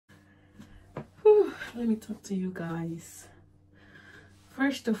let me talk to you guys.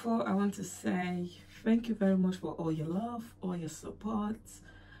 First of all, I want to say thank you very much for all your love, all your support.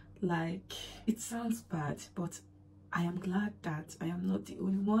 Like, it sounds bad, but I am glad that I am not the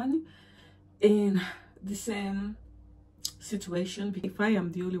only one in the same situation. If I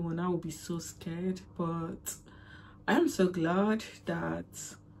am the only one, I will be so scared, but I am so glad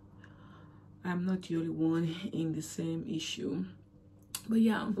that I'm not the only one in the same issue. But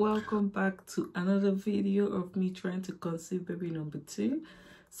yeah, welcome back to another video of me trying to conceive baby number 2.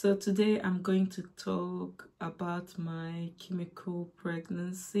 So today I'm going to talk about my chemical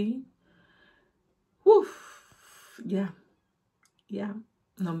pregnancy. Woo! Yeah,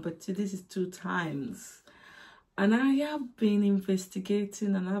 number 2. This is 2 times, and I have been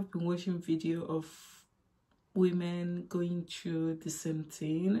investigating and I've been watching video of women going through the same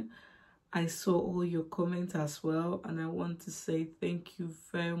thing. I saw all your comments as well, and I want to say thank you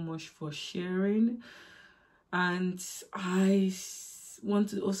very much for sharing. And I want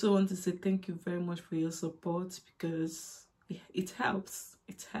to say thank you very much for your support, because it helps.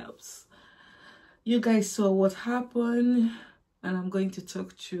 You guys saw what happened, and I'm going to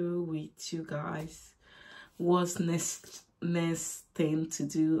talk through with you guys what's next thing to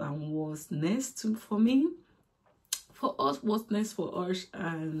do and what's next for me, for us, what's next for us.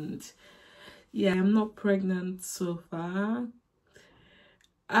 And yeah, I'm not pregnant so far.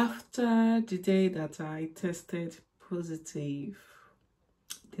 After the day that I tested positive,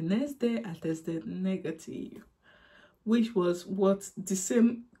 the next day I tested negative, which was what the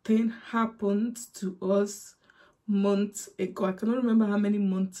same thing happened to us months ago. I cannot remember how many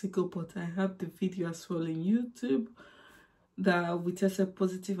months ago, but I have the video as well in YouTube that we tested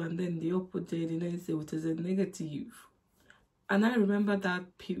positive, and then the opposite day, the next day, we tested negative. And I remember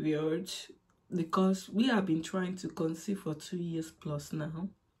that period because we have been trying to conceive for 2 years plus now.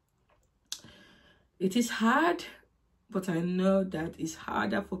 It is hard, but I know that it's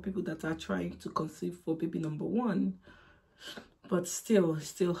harder for people that are trying to conceive for baby number 1. But still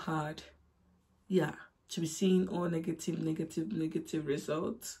hard. Yeah, to be seeing all negative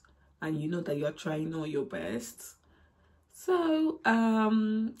results, and you know that you're trying all your best. So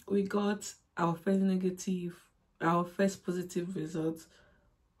we got our first positive result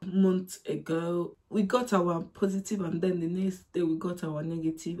months ago. We got our positive, and then the next day we got our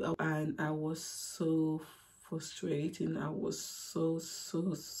negative, and I was so frustrated. I was so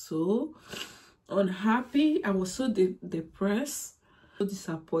unhappy. I was so depressed, so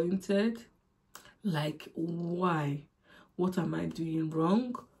disappointed. Like, why? What am I doing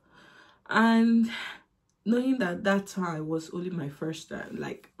wrong? And knowing that time was only my first time,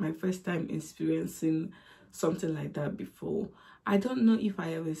 like my first time experiencing something like that before. I don't know if I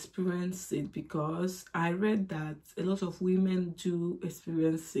have experienced it, because I read that a lot of women do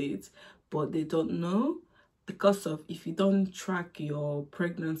experience it, but they don't know, because of if you don't track your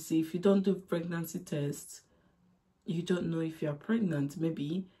pregnancy, if you don't do pregnancy tests, you don't know if you're pregnant.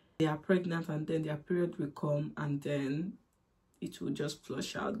 Maybe they are pregnant and then their period will come and then it will just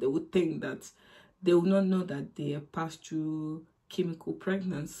flush out. They would think that, they will not know that they have passed through chemical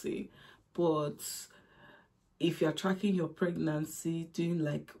pregnancy. But if you're tracking your pregnancy, doing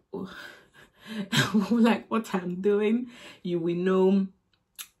like like what I'm doing, you will know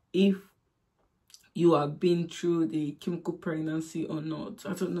if you have been through the chemical pregnancy or not.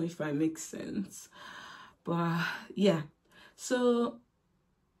 I don't know if I make sense, but yeah. So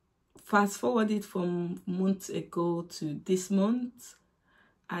fast forward it from months ago to this month,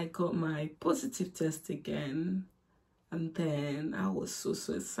 I got my positive test again, and then I was so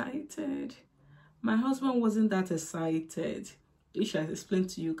excited. My husband wasn't that excited, which I explained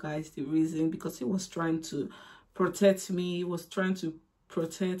to you guys the reason, because he was trying to protect me. He was trying to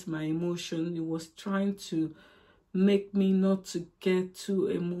protect my emotion. He was trying to make me not to get too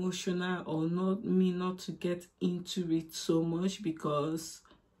emotional, or not to get into it so much, because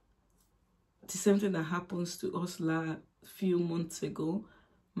the same thing that happens to us few months ago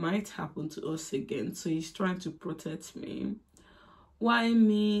might happen to us again. So he's trying to protect me. Why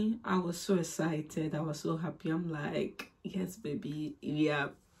me? I was so excited. I was so happy. I'm like, yes, baby, we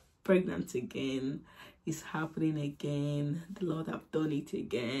are pregnant again. It's happening again. The Lord have done it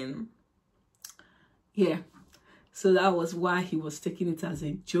again. Yeah. So that was why he was taking it as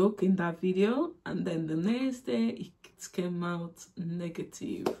a joke in that video. And then the next day, it came out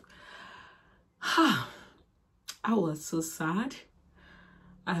negative. I was so sad.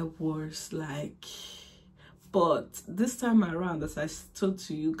 I was like, but this time around, as I told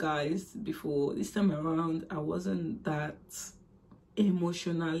to you guys before, this time around, I wasn't that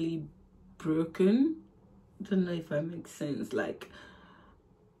emotionally broken. I don't know if I make sense. Like,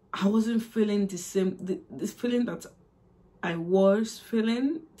 I wasn't feeling the same, this feeling that I was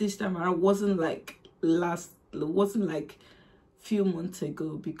feeling this time around wasn't like few months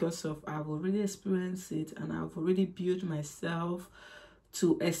ago, because of I've already experienced it and I've already built myself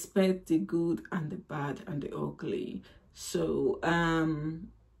to expect the good and the bad and the ugly. So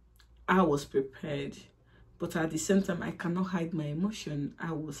I was prepared, but at the same time I cannot hide my emotion.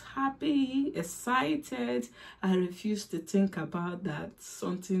 I was happy, excited. I refused to think about that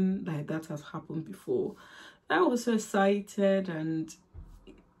something like that has happened before. I was so excited, and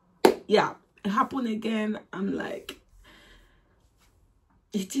yeah, it happened again. I'm like,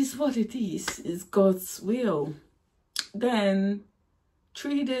 it is what it is. It's God's will. Then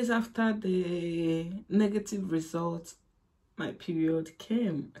 3 days after the negative result, my period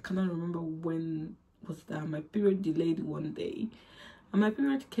came. I cannot remember when was that. My period delayed one day, and my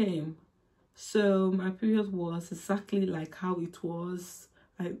period came. So my period was exactly like how it was.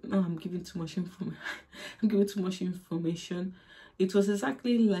 I'm giving too much information. I'm giving too much information. It was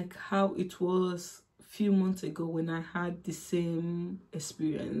exactly like how it was a few months ago when I had the same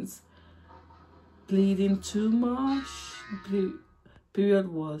experience. Bleeding too much. Period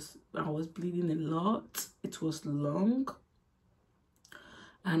was, I was bleeding a lot. It was long,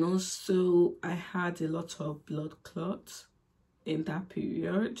 and also I had a lot of blood clots in that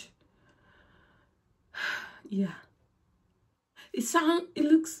period. Yeah, it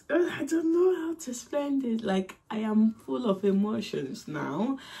looks, I don't know how to explain it. Like, I am full of emotions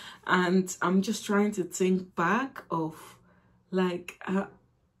now, and I'm just trying to think back of like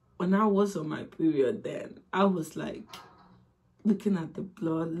when I was on my period. Then I was like looking at the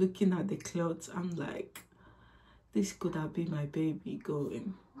blood, looking at the clots. I'm like, this could have been my baby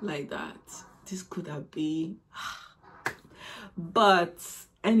going like that. This could have been. But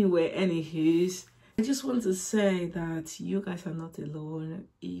anyway, anywho's, I just want to say that you guys are not alone.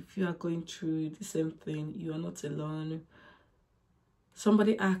 If you are going through the same thing, you are not alone.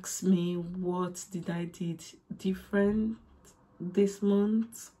 Somebody asked me what did I did different this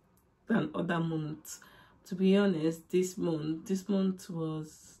month than other months. To be honest,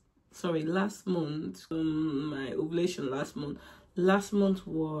 last month, my ovulation last month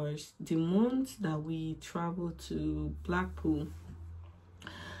was the month that we traveled to Blackpool.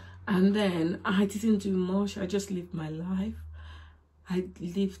 And then I didn't do much. I just lived my life. I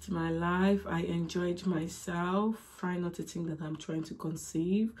enjoyed myself. Try not to think that I'm trying to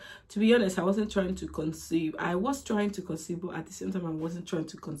conceive. To be honest, I wasn't trying to conceive. I was trying to conceive, but at the same time, I wasn't trying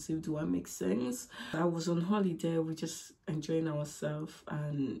to conceive. Do I make sense? I was on holiday. We're just enjoying ourselves,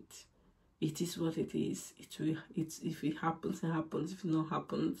 and it is what it is. If it happens, it happens. If it not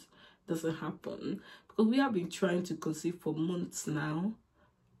happens, it doesn't happen. Because we have been trying to conceive for months now,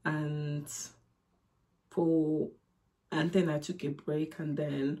 and then I took a break, and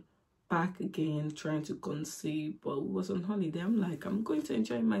then back again trying to conceive. But we was on holiday. I'm like, I'm going to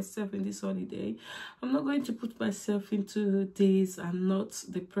enjoy myself in this holiday. I'm not going to put myself into this and not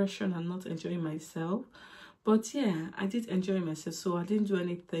depression and not enjoying myself. But yeah, I did enjoy myself, so I didn't do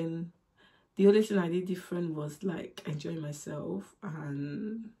anything. The only thing I did different was like enjoy myself,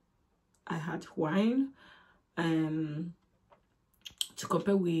 and I had wine. To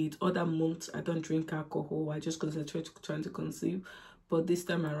compare with other months, I don't drink alcohol. I just concentrate trying to conceive. But this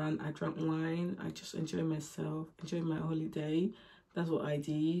time around, I drank wine. I just enjoy myself, enjoy my holiday. That's what I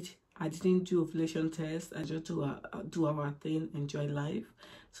did. I didn't do ovulation test. I just do our thing, enjoy life.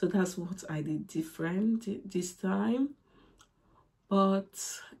 So that's what I did different this time.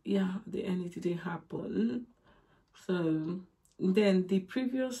 But yeah, the end, it didn't happen. So then the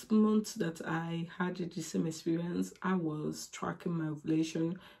previous month that I had the same experience, I was tracking my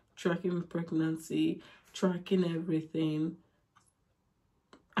ovulation, tracking pregnancy, tracking everything.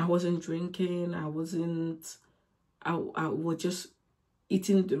 I wasn't drinking. I was just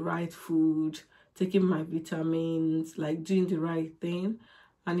eating the right food, taking my vitamins, like doing the right thing.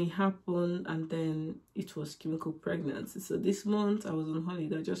 And it happened, and then it was chemical pregnancy. So this month I was on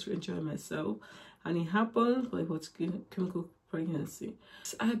holiday, I just enjoyed myself, and it happened, but it was chemical pregnancy.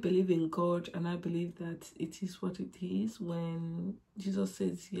 I believe in God, and I believe that it is what it is. When Jesus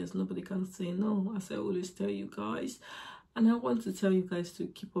says yes, nobody can say no, as I always tell you guys. And I want to tell you guys to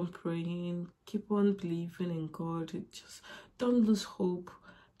keep on praying, keep on believing in God. Just don't lose hope.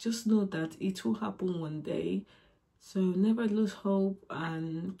 Just know that it will happen one day. So never lose hope,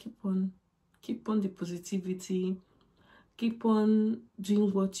 and keep on the positivity. Keep on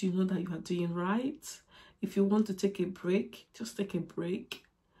doing what you know that you are doing right. If you want to take a break, just take a break.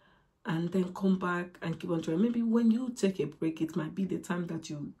 and then come back and keep on trying. Maybe when you take a break, it might be the time that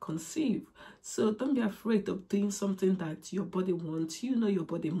you conceive. So don't be afraid of doing something that your body wants. You know your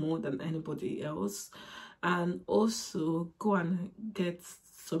body more than anybody else. And also go and get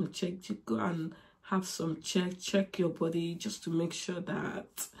some check. You go and have some check your body, just to make sure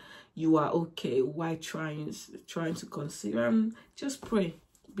that you are okay while trying to conceive. And just pray,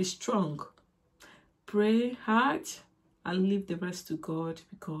 be strong, pray hard, and leave the rest to God,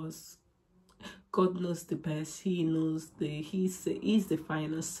 because God knows the best. He knows he's the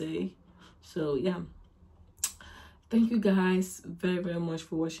final say. So yeah, thank you guys very, very much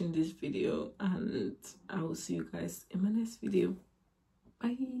for watching this video, and I will see you guys in my next video.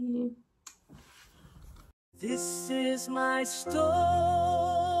 Bye. This is my story,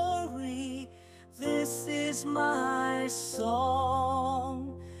 this is my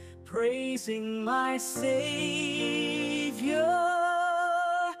song, praising my Savior.